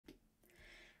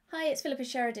Hi, it's Philippa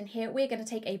Sheridan here. We're going to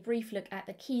take a brief look at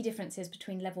the key differences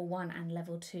between Level 1 and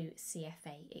Level 2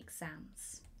 CFA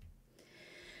exams.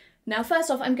 Now, first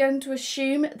off, I'm going to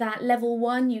assume that Level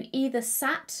 1 you either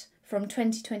sat from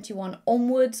 2021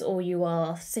 onwards or you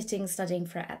are sitting studying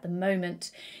for it at the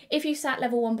moment. If you sat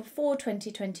Level 1 before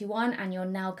 2021 and you're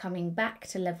now coming back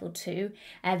to Level 2,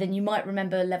 then you might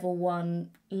remember Level 1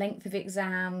 length of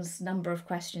exams, number of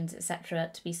questions, etc.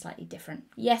 to be slightly different.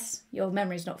 Yes, your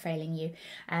memory is not failing you.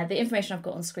 The information I've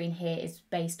got on screen here is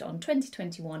based on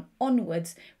 2021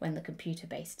 onwards when the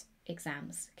computer-based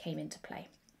exams came into play.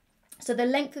 So the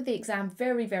length of the exam,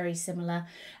 very, very similar.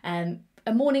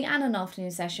 A morning and an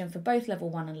afternoon session for both Level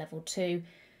 1 and Level 2,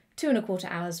 2¼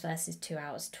 hours versus 2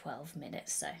 hours, 12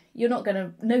 minutes. So you're not going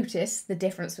to notice the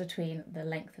difference between the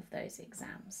length of those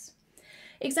exams.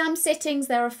 Exam sittings,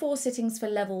 there are 4 sittings for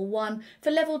Level 1. For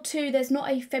Level 2, there's not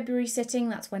a February sitting,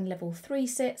 that's when Level 3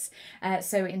 sits.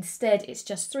 So instead, it's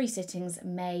just 3 sittings,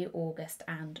 May, August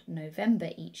and November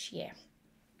each year.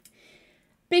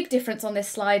 Big difference on this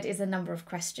slide is the number of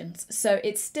questions. So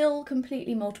it's still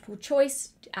completely multiple choice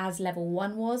as Level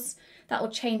 1 was. That will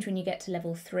change when you get to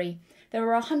Level 3. There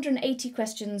are 180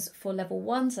 questions for Level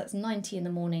 1, so that's 90 in the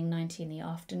morning, 90 in the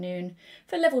afternoon.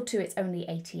 For Level 2, it's only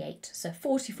 88, so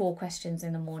 44 questions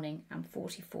in the morning and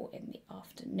 44 in the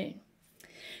afternoon.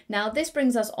 Now, this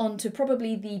brings us on to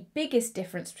probably the biggest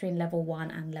difference between Level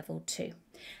 1 and Level 2.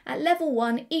 At Level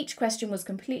 1, each question was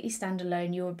completely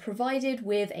standalone. You were provided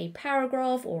with a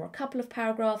paragraph or a couple of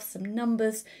paragraphs, some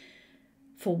numbers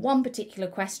for one particular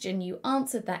question. You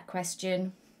answered that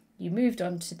question, you moved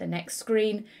on to the next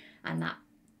screen, and that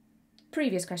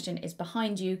previous question is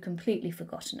behind you, completely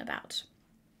forgotten about.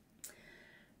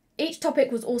 Each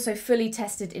topic was also fully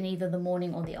tested in either the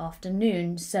morning or the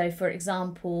afternoon. So for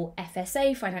example,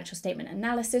 FSA, financial statement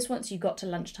analysis, once you got to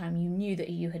lunchtime, you knew that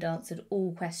you had answered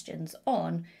all questions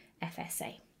on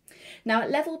FSA. Now at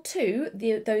Level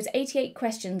 2, those 88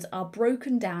 questions are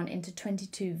broken down into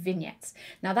 22 vignettes.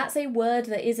 Now that's a word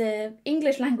that is an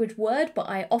English language word, but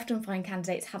I often find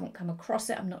candidates haven't come across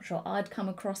it. I'm not sure I'd come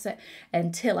across it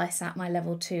until I sat my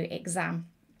Level 2 exam.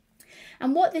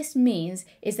 And what this means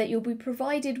is that you'll be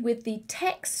provided with the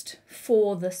text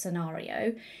for the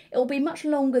scenario. It will be much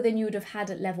longer than you would have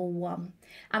had at Level 1.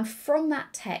 And from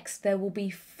that text, there will be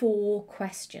 4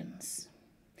 questions.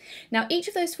 Now, each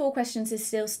of those 4 questions is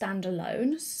still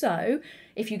standalone. So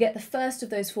if you get the first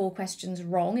of those 4 questions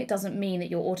wrong, it doesn't mean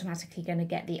that you're automatically going to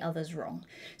get the others wrong.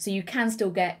 So you can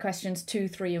still get questions 2,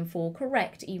 3 and 4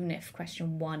 correct, even if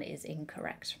question 1 is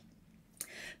incorrect.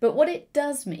 But what it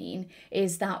does mean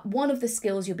is that one of the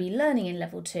skills you'll be learning in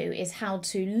Level 2 is how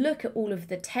to look at all of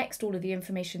the text, all of the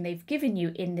information they've given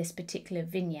you in this particular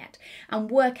vignette and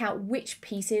work out which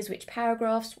pieces, which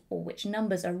paragraphs or which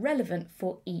numbers are relevant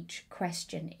for each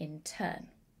question in turn.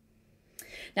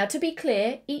 Now, to be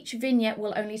clear, each vignette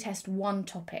will only test one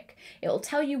topic. It will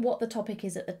tell you what the topic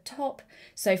is at the top.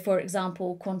 So, for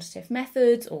example, quantitative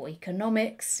methods or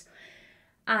economics,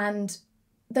 and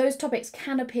those topics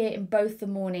can appear in both the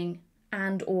morning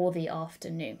and or the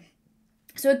afternoon.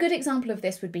 So a good example of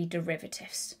this would be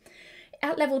derivatives.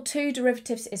 At Level 2,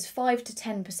 derivatives is 5 to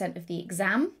 10% of the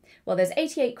exam. Well, there's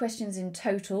 88 questions in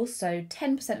total, so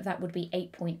 10% of that would be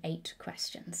 8.8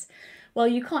 questions. Well,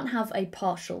 you can't have a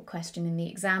partial question in the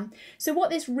exam. So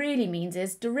what this really means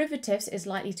is derivatives is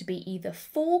likely to be either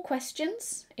 4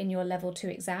 questions in your Level 2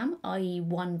 exam, i.e.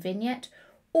 1 vignette,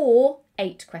 or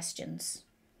 8 questions.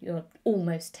 You're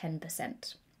almost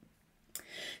 10%.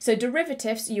 So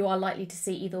derivatives, you are likely to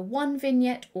see either 1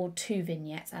 vignette or 2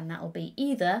 vignettes, and that will be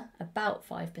either about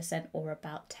 5% or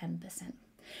about 10%.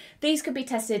 These could be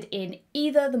tested in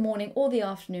either the morning or the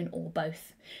afternoon or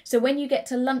both. So when you get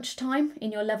to lunchtime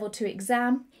in your Level 2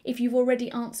 exam, if you've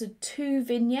already answered 2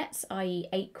 vignettes, i.e.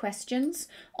 8 questions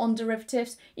on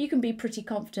derivatives, you can be pretty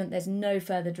confident there's no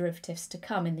further derivatives to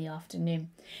come in the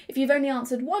afternoon. If you've only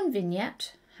answered 1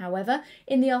 vignette, however,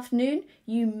 in the afternoon,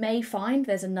 you may find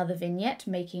there's another vignette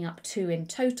making up 2 in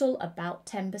total, about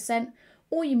 10%,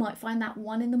 or you might find that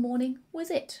 1 in the morning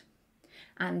was it.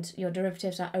 And your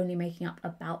derivatives are only making up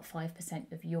about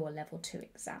 5% of your Level 2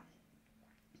 exam.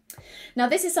 Now,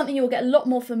 this is something you'll get a lot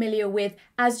more familiar with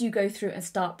as you go through and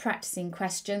start practicing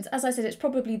questions. As I said, it's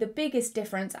probably the biggest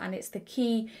difference and it's the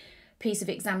key piece of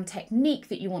exam technique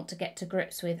that you want to get to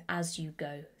grips with as you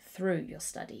go through your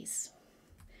studies.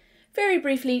 Very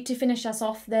briefly, to finish us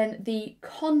off then, the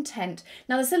content.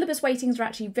 Now the syllabus weightings are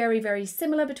actually very, very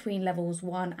similar between Levels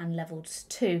 1 and Levels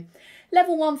 2.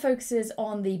 Level 1 focuses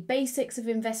on the basics of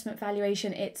investment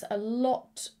valuation. It's a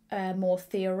lot more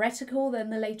theoretical than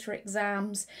the later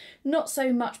exams, not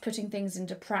so much putting things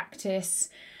into practice.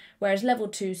 whereas level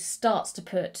 2 starts to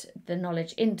put the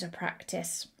knowledge into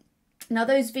practice. Now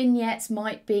those vignettes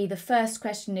might be, the first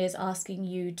question is asking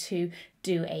you to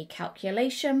do a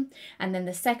calculation, and then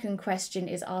the second question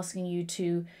is asking you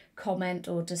to comment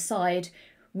or decide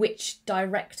which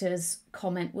director's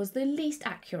comment was the least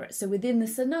accurate. So within the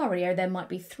scenario, there might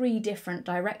be 3 different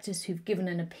directors who've given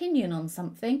an opinion on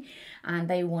something, and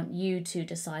they want you to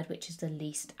decide which is the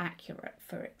least accurate,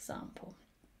 for example.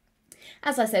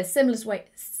 As I said,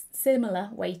 similar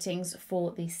weightings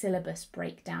for the syllabus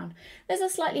breakdown. There's a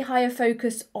slightly higher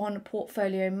focus on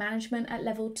portfolio management at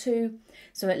level 2.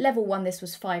 So at level 1, this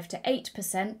was 5 to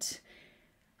 8%.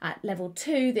 At level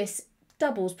 2, this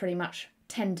doubles pretty much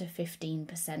 10 to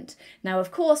 15%. Now,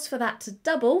 of course, for that to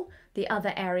double, the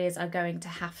other areas are going to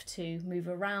have to move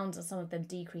around, and some of them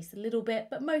decrease a little bit,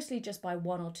 but mostly just by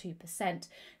 1 or 2%.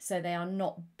 So they are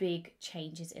not big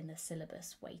changes in the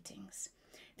syllabus weightings.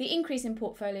 The increase in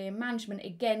portfolio management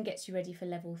again gets you ready for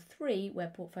level 3, where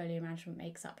portfolio management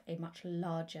makes up a much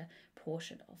larger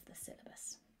portion of the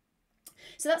syllabus.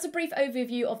 So that's a brief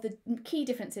overview of the key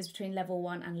differences between level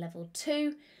 1 and level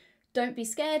 2. Don't be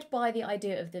scared by the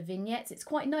idea of the vignettes. It's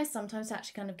quite nice sometimes to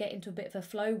actually kind of get into a bit of a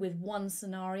flow with one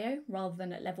scenario, rather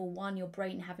than at level 1 your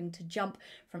brain having to jump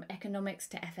from economics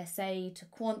to FSA to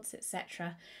quants,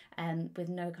 etc., with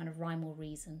no kind of rhyme or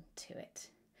reason to it.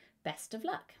 Best of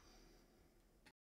luck.